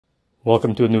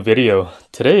Welcome to a new video.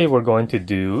 Today we're going to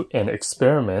do an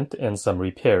experiment and some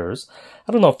repairs.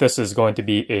 I don't know if this is going to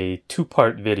be a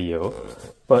two-part video,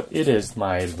 but it is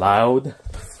my loud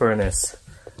furnace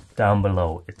down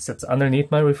below. It sits underneath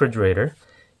my refrigerator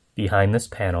behind this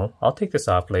panel. I'll take this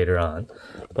off later on,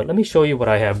 but let me show you what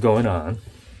I have going on.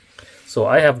 So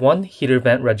I have one heater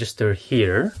vent register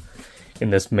here in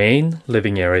this main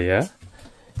living area,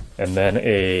 and then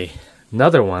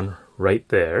another one right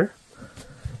there.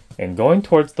 And going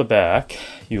towards the back,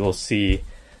 you will see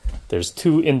there's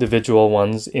two individual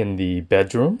ones in the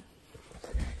bedroom.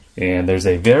 And there's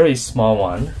a very small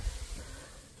one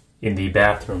in the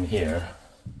bathroom here.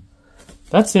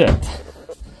 That's it.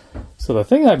 So the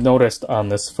thing I've noticed on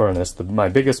this furnace, my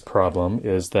biggest problem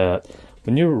is that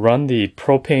when you run the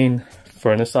propane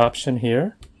furnace option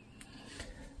here,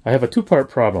 I have a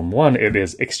two-part problem. One, it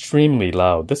is extremely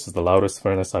loud. This is the loudest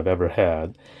furnace I've ever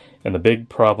had. And the big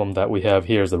problem that we have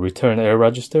here is the return air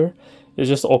register is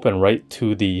just open right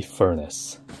to the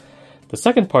furnace. The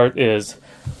second part is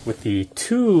with the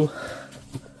two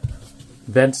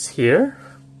vents here,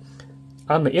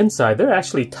 on the inside, they're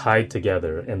actually tied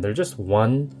together and they're just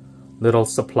one little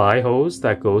supply hose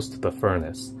that goes to the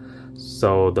furnace.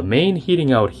 So the main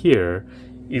heating out here,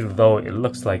 even though it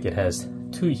looks like it has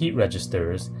two heat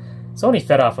registers, it's only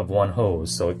fed off of one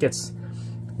hose, so it gets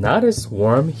not as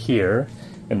warm here.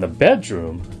 And the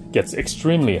bedroom gets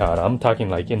extremely hot. I'm talking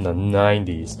like in the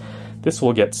 90s. This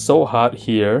will get so hot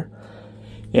here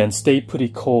and stay pretty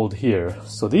cold here.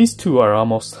 So these two are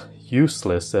almost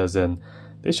useless, as in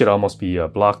they should almost be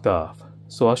blocked off.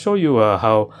 So I'll show you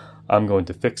how I'm going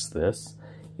to fix this.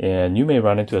 And you may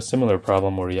run into a similar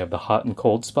problem where you have the hot and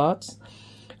cold spots.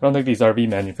 I don't think these RV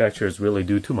manufacturers really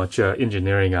do too much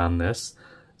engineering on this.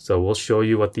 So we'll show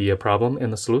you what the problem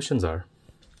and the solutions are.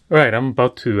 Alright, I'm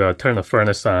about to turn the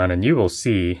furnace on and you will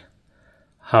see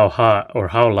how hot or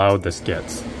how loud this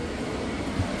gets.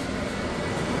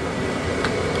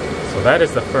 So that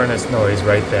is the furnace noise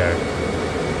right there.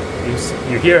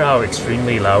 You hear how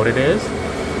extremely loud it is.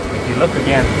 If you look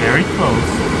again very close,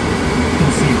 you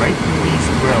can see right through these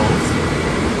grills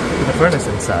to the furnace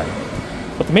inside.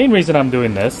 But the main reason I'm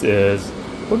doing this is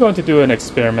we're going to do an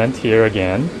experiment here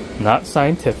again, not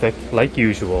scientific like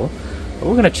usual.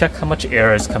 We're going to check how much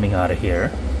air is coming out of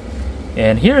here.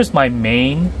 And here's my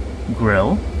main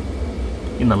grill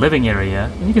in the living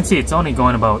area. And you can see it's only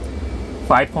going about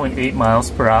 5.8 miles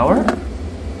per hour.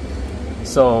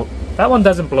 So that one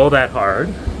doesn't blow that hard.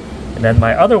 And then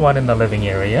my other one in the living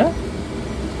area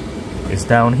is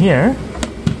down here.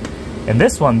 And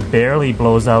this one barely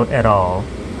blows out at all.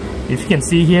 If you can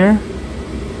see here,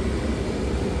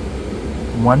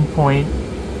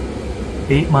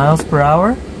 1.8 miles per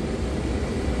hour.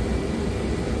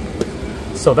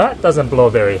 So that doesn't blow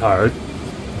very hard.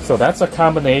 So that's a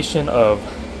combination of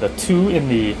the two in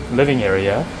the living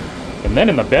area. And then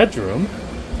in the bedroom,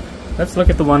 let's look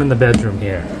at the one in the bedroom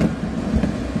here.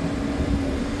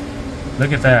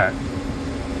 Look at that.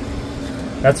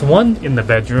 That's one in the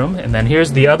bedroom, and then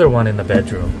here's the other one in the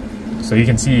bedroom. So you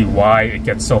can see why it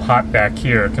gets so hot back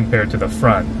here compared to the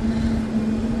front.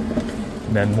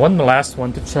 And then the last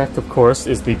one to check, of course,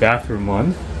 is the bathroom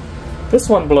one. This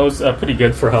one blows pretty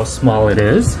good for how small it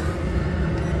is.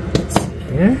 Let's see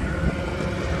here.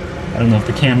 I don't know if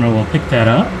the camera will pick that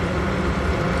up.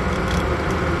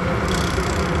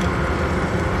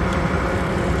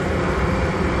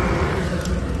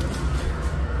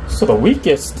 So the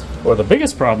weakest, or the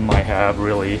biggest problem I have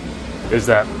really, is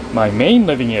that my main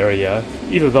living area,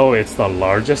 even though it's the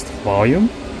largest volume,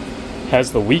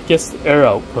 has the weakest air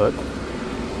output.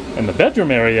 And the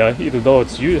bedroom area, even though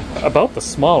it's about the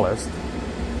smallest,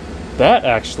 that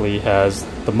actually has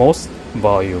the most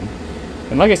volume.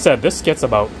 And like I said, this gets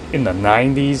about in the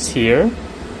 90s here,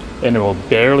 and it will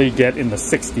barely get in the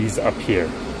 60s up here.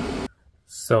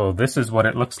 So this is what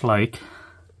it looks like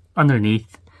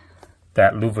underneath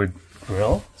that louvered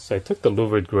grill. So I took the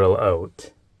louvered grill out,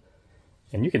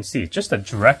 and you can see just a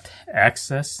direct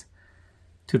access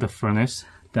to the furnace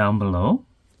down below.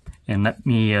 And let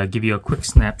me give you a quick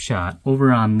snapshot.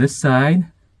 Over on this side,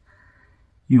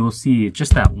 you will see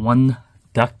just that one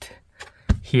duct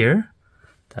here.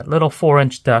 That little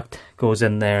 4-inch duct goes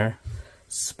in there,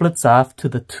 splits off to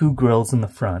the two grills in the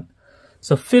front.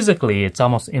 So physically, it's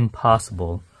almost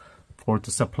impossible for it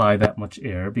to supply that much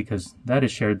air because that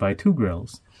is shared by two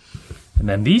grills. And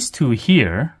then these two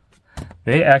here,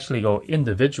 they actually go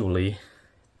individually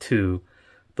to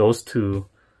those two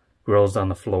grills on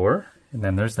the floor. And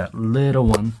then there's that little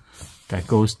one that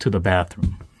goes to the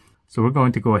bathroom. So we're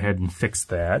going to go ahead and fix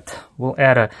that. We'll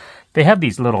add they have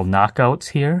these little knockouts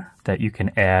here that you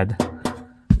can add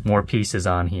more pieces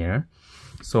on here.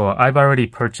 So I've already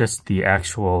purchased the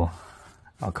actual,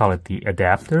 I'll call it the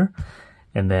adapter.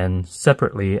 And then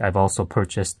separately, I've also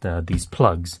purchased these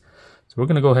plugs. So we're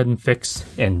going to go ahead and fix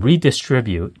and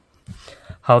redistribute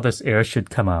how this air should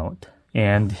come out.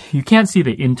 And you can't see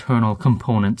the internal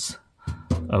components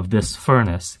of this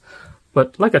furnace,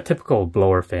 but like a typical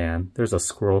blower fan, there's a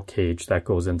squirrel cage that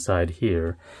goes inside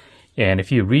here. And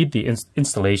if you read the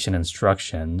installation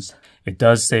instructions, it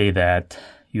does say that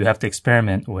you have to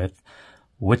experiment with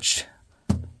which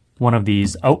one of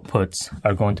these outputs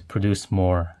are going to produce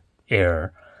more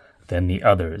air than the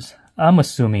others. I'm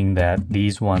assuming that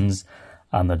these ones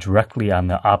directly on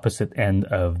the opposite end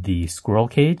of the squirrel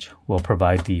cage will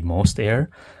provide the most air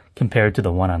compared to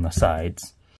the one on the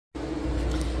sides.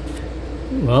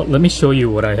 Well, let me show you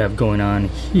what I have going on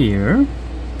here.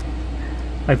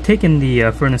 I've taken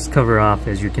the furnace cover off,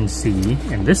 as you can see,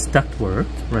 and this ductwork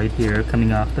right here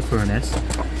coming off the furnace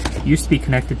used to be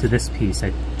connected to this piece.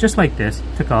 I just like this,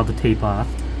 took all the tape off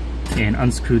and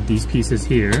unscrewed these pieces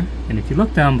here. And if you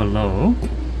look down below,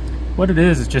 what it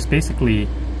is just basically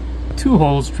 2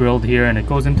 holes drilled here, and it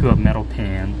goes into a metal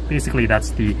pan. Basically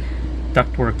that's the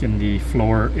ductwork in the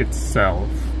floor itself.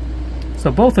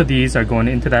 So both of these are going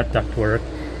into that ductwork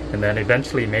and then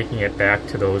eventually making it back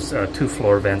to those 2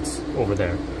 floor vents over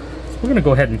there. So we're going to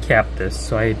go ahead and cap this.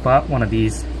 So I bought one of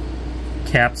these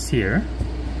caps here,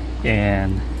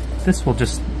 and this will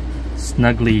just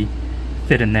snugly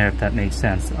fit in there, if that makes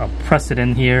sense. I'll press it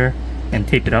in here and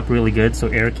tape it up really good so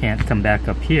air can't come back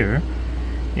up here.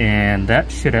 And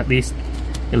that should at least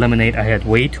eliminate, I had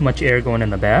way too much air going in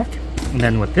the back. And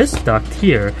then with this duct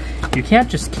here, you can't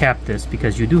just cap this,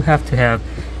 because you do have to have,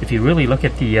 if you really look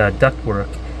at the ductwork,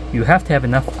 you have to have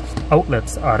enough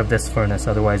outlets out of this furnace,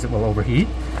 otherwise it will overheat.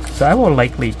 So I will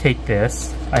likely take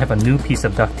this, I have a new piece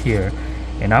of duct here,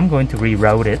 and I'm going to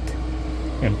reroute it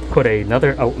and put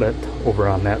another outlet over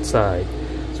on that side.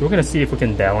 So we're going to see if we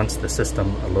can balance the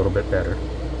system a little bit better.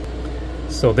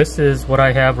 So this is what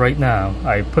I have right now.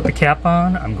 I put the cap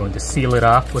on, I'm going to seal it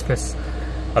off with this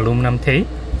aluminum tape.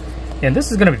 And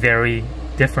this is going to be very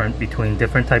different between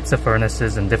different types of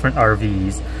furnaces and different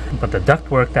RVs. But the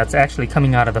ductwork that's actually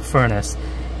coming out of the furnace,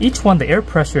 each one, the air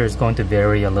pressure is going to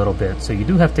vary a little bit. So you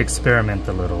do have to experiment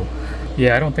a little.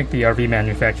 Yeah, I don't think the RV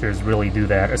manufacturers really do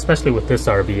that, especially with this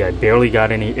RV. I barely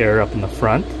got any air up in the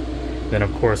front. Then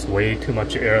of course way too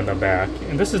much air in the back.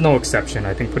 And this is no exception.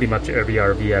 I think pretty much every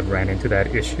RV I've ran into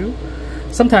that issue.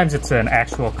 Sometimes it's an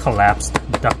actual collapsed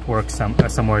ductwork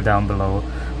somewhere down below,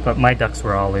 but my ducts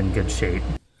were all in good shape.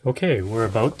 Okay, we're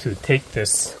about to take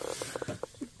this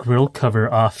grill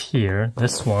cover off here,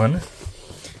 this one,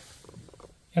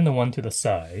 and the one to the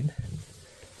side.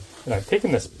 And I've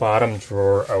taken this bottom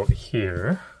drawer out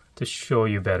here to show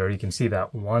you better. You can see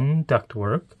that one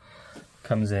ductwork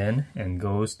comes in and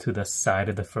goes to the side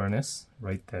of the furnace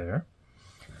right there.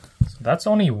 So that's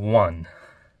only one.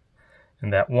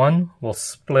 And that one will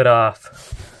split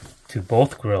off to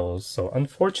both grills. So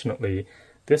unfortunately,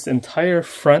 this entire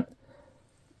front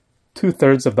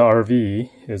 2/3 of the RV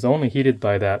is only heated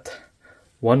by that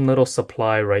one little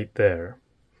supply right there.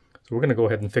 So we're going to go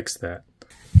ahead and fix that.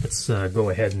 Let's go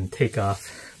ahead and take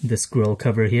off this grill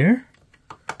cover here.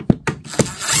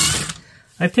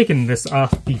 I've taken this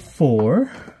off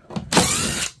before.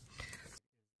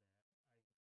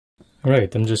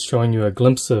 Alright, I'm just showing you a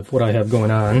glimpse of what I have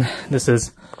going on. This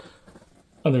is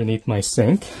underneath my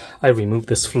sink. I removed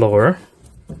this floor.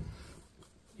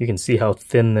 You can see how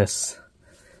thin this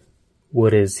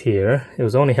wood is here. It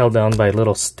was only held down by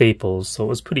little staples, so it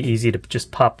was pretty easy to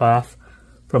just pop off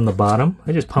from the bottom.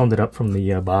 I just pounded up from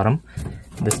the bottom.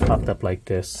 This popped up like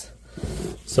this.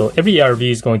 So every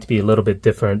RV is going to be a little bit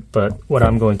different, but what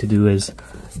I'm going to do is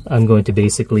I'm going to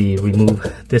basically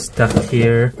remove this duct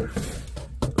here,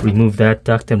 remove that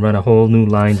duct, and run a whole new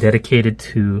line dedicated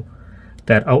to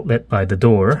that outlet by the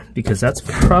door, because that's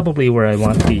probably where I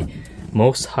want the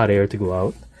most hot air to go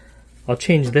out. I'll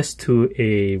change this to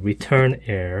a return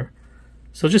air.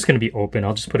 So it's just going to be open.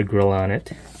 I'll just put a grill on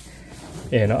it.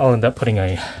 And I'll end up putting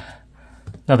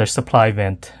another supply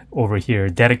vent over here,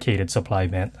 dedicated supply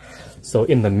vent. So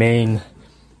in the main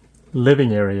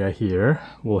living area here,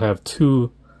 we'll have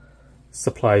two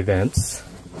supply vents,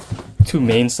 two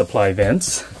main supply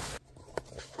vents.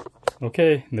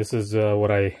 Okay, this is what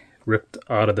I ripped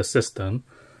out of the system.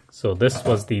 So this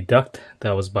was the duct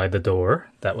that was by the door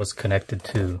that was connected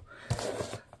to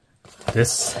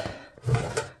this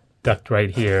duct right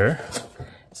here.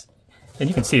 And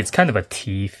you can see it's kind of a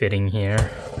T fitting here.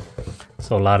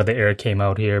 So a lot of the air came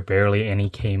out here, barely any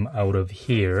came out of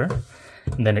here.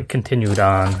 And then it continued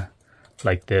on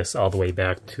like this all the way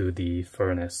back to the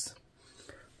furnace.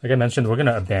 Like I mentioned, we're going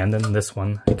to abandon this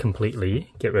one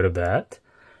completely, get rid of that.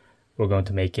 We're going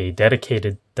to make a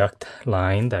dedicated duct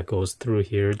line that goes through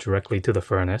here directly to the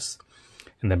furnace,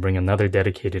 and then bring another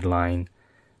dedicated line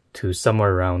to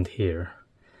somewhere around here.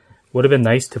 Would have been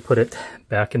nice to put it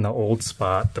back in the old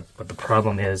spot, but the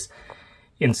problem is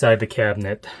inside the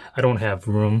cabinet, I don't have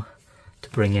room to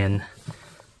bring in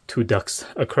 2 ducts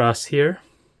across here.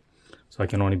 So I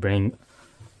can only bring,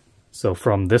 so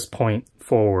from this point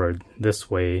forward this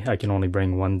way, I can only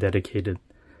bring 1 dedicated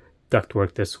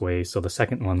ductwork this way. So the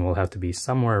second one will have to be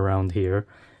somewhere around here,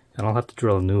 and I'll have to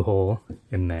drill a new hole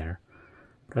in there.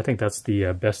 But I think that's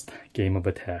the best game of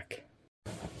attack.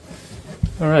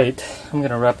 Alright, I'm going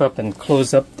to wrap up and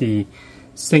close up the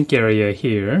sink area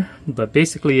here. But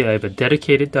basically I have a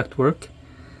dedicated ductwork.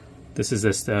 This is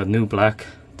this new black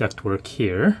ductwork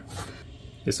here.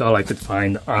 It's all I could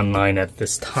find online at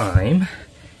this time.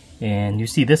 And you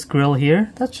see this grill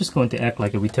here? That's just going to act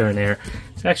like a return air.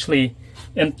 It's actually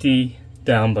empty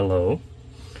down below.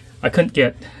 I couldn't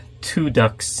get 2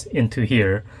 ducts into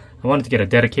here. I wanted to get a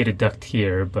dedicated duct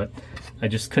here, but I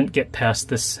just couldn't get past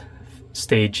this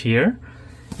stage here.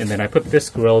 And then I put this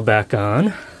grill back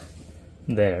on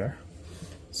there.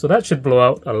 So that should blow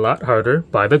out a lot harder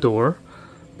by the door,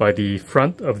 by the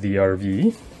front of the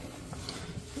RV.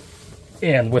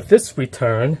 And with this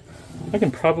return, I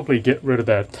can probably get rid of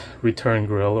that return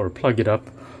grill or plug it up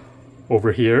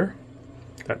over here,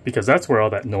 because that's where all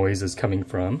that noise is coming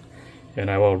from.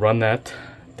 And I will run that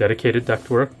dedicated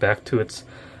ductwork back to its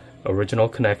original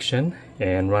connection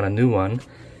and run a new one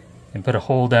and put a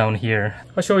hole down here.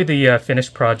 I'll show you the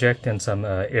finished project and some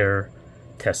air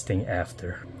testing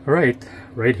after. Alright,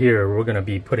 right here we're going to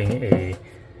be putting a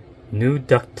new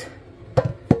duct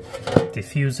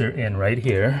diffuser in right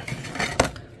here.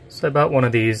 So I bought one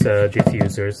of these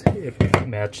diffusers if it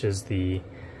matches the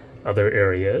other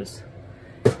areas,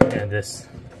 and this,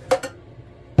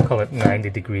 call it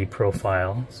 90-degree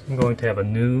profile. So I'm going to have a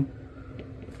new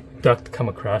duct come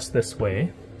across this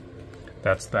way.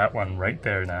 That's that one right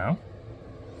there now.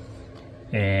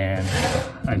 And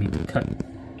I need to cut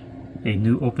a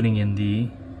new opening in the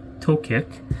toe kick.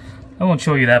 I won't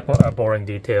show you that boring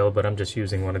detail, but I'm just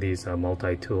using one of these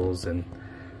multi-tools, and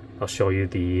I'll show you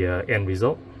the end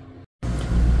result.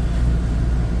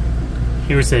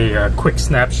 Here's a quick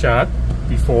snapshot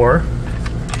before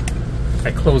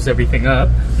I close everything up.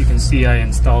 You can see I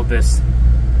installed this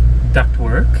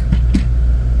ductwork,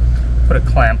 put a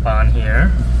clamp on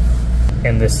here,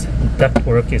 and this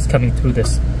ductwork is coming through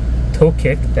this toe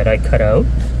kick that I cut out,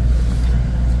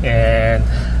 and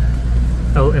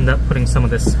I'll end up putting some of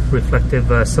this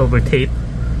reflective silver tape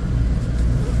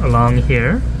along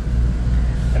here,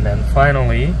 and then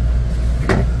finally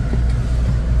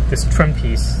this trim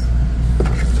piece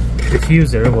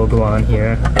diffuser will go on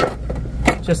here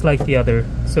just like the other,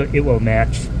 so it will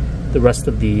match the rest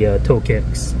of the toe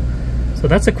kicks. So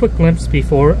that's a quick glimpse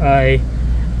before I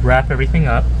wrap everything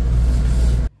up.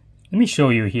 Let me show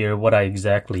you here what I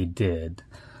exactly did.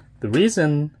 The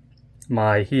reason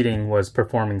my heating was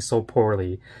performing so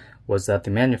poorly was that the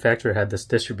manufacturer had this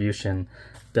distribution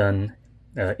done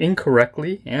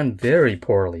incorrectly and very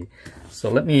poorly. So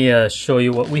let me show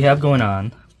you what we have going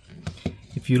on.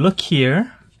 If you look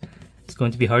here, it's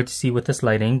going to be hard to see with this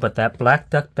lighting, but that black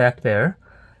duct back there,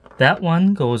 that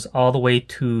one goes all the way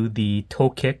to the toe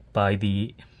kick by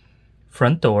the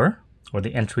front door, or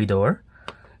the entry door.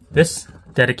 This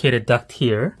dedicated duct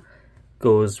here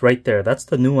goes right there. That's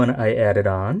the new one I added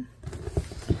on.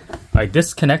 I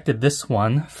disconnected this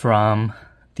one from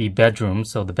the bedroom,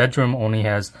 so the bedroom only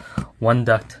has one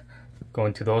duct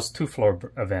going to those 2 floor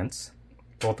vents.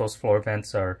 Both those floor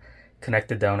vents are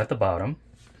connected down at the bottom.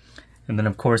 And then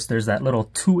of course there's that little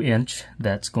 2-inch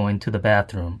that's going to the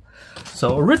bathroom.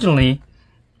 So originally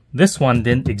this one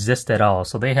didn't exist at all.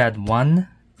 So they had 1,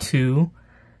 2,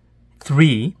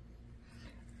 3,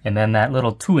 and then that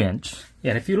little 2-inch.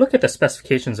 And if you look at the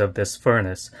specifications of this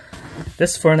furnace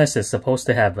is supposed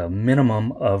to have a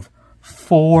minimum of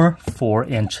 4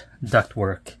 4-inch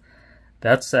ductwork.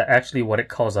 That's actually what it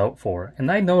calls out for. And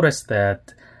I noticed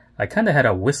that I kind of had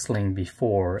a whistling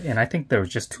before, and I think there was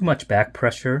just too much back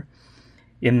pressure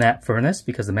in that furnace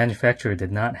because the manufacturer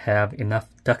did not have enough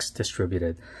ducts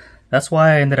distributed. That's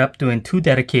why I ended up doing 2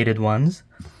 dedicated ones.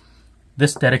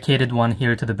 This dedicated one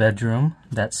here to the bedroom,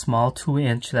 that small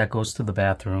 2-inch that goes to the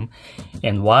bathroom,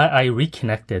 and why I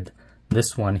reconnected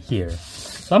this one here.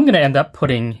 So I'm going to end up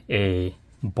putting a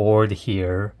board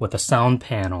here with a sound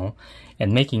panel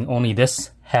and making only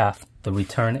this half the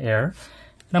return air.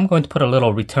 And I'm going to put a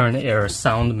little return air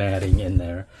sound matting in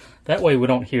there. That way we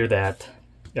don't hear that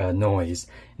noise.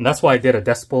 And that's why I did a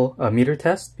decibel meter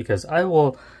test, because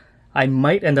I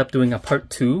might end up doing a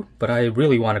part 2, but I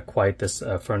really want to quiet this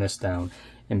furnace down.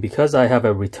 And because I have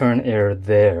a return air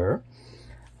there,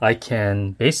 I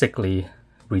can basically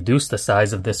reduce the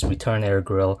size of this return air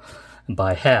grill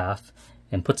by half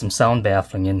and put some sound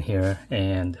baffling in here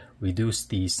and reduce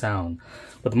the sound.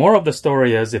 But the moral of the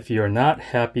story is, if you're not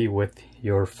happy with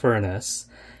your furnace,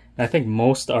 and I think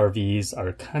most RVs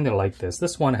are kind of like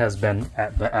this one has been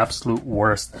at the absolute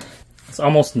worst. It's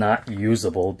almost not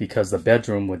usable because the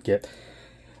bedroom would get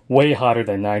way hotter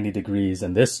than 90 degrees,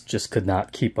 and this just could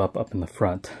not keep up in the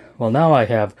front. Well, now I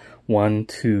have 1,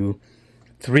 2,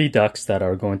 3 ducts that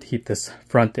are going to heat this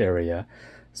front area,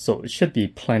 so it should be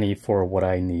plenty for what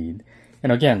I need.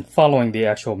 And again, following the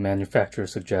actual manufacturer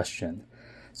suggestion.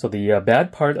 So the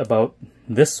bad part about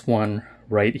this one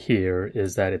right here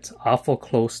is that it's awful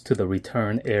close to the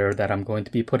return air that I'm going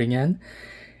to be putting in.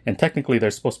 And technically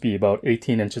they're supposed to be about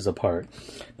 18 inches apart.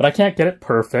 But I can't get it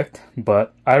perfect,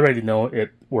 but I already know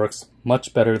it works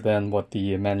much better than what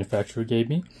the manufacturer gave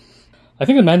me. I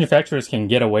think the manufacturers can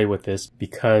get away with this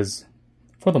because,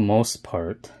 for the most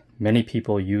part, many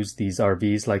people use these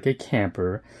RVs like a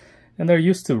camper, and they're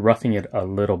used to roughing it a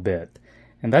little bit.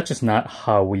 And that's just not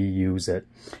how we use it.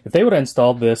 If they would have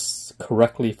installed this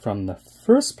correctly from the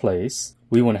first place,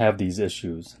 we wouldn't have these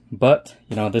issues. But,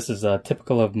 you know, this is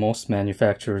typical of most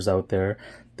manufacturers out there.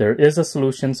 There is a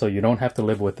solution, so you don't have to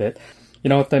live with it. You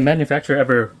know, if the manufacturer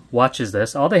ever watches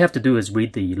this, all they have to do is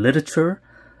read the literature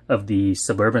of the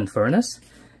Suburban furnace,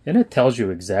 and it tells you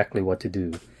exactly what to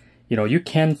do. You know, you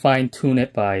can fine-tune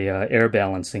it by air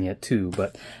balancing it too,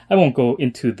 but I won't go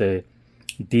into the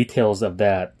details of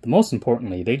that. Most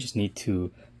importantly, they just need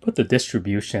to put the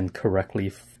distribution correctly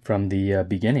from the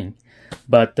beginning.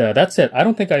 But that's it. I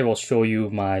don't think I will show you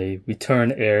my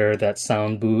return air, that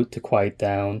sound boot to quiet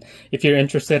down. If you're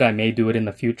interested, I may do it in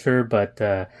the future, but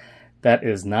that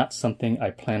is not something I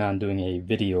plan on doing a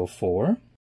video for.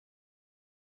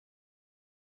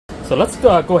 So let's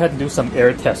go ahead and do some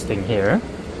air testing here.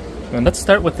 And let's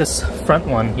start with this front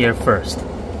one here first.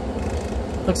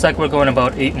 Looks like we're going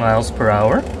about 8 miles per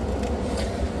hour.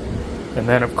 And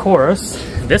then of course,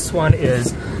 this one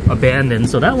is abandoned,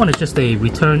 so that one is just a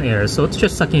return air, so it's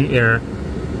just sucking air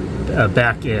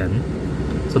back in.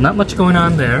 So not much going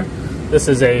on there. This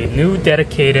is a new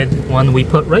dedicated one we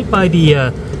put right by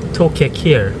the toe kick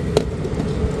here.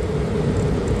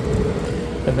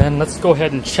 And then let's go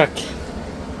ahead and check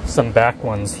some back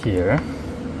ones here.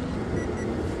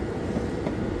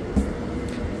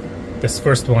 This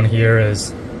first one here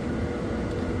is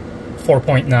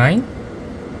 4.9,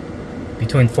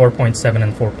 between 4.7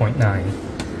 and 4.9.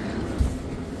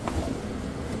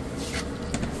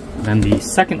 Then the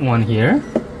second one here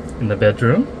in the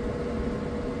bedroom,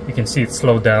 you can see it's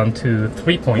slowed down to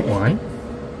 3.1,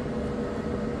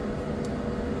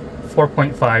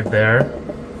 4.5 there.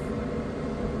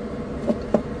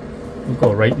 We'll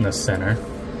go right in the center.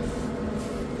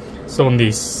 So in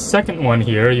the second one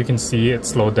here, you can see it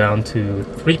slowed down to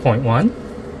 3.1.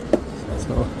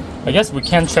 So I guess we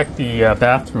can check the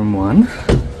bathroom one.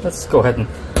 Let's go ahead and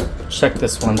check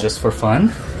this one just for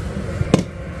fun.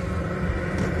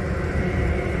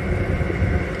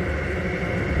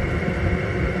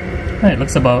 Alright,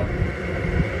 looks about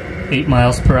 8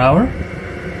 miles per hour,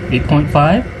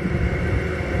 8.5,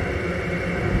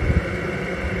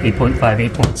 8.5,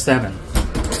 8.7.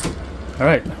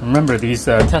 Alright, remember these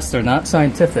tests are not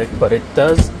scientific, but it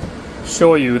does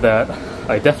show you that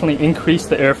I definitely increased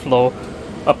the airflow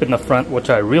up in the front, which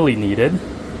I really needed,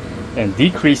 and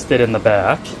decreased it in the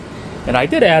back. And I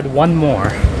did add one more.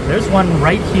 There's one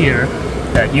right here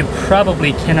that you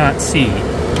probably cannot see,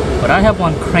 but I have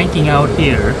one cranking out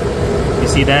here. You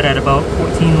see that at about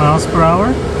 14 miles per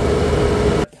hour?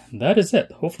 That is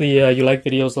it. Hopefully you like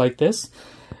videos like this.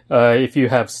 If you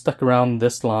have stuck around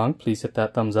this long, please hit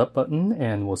that thumbs up button,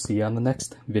 and we'll see you on the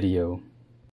next video.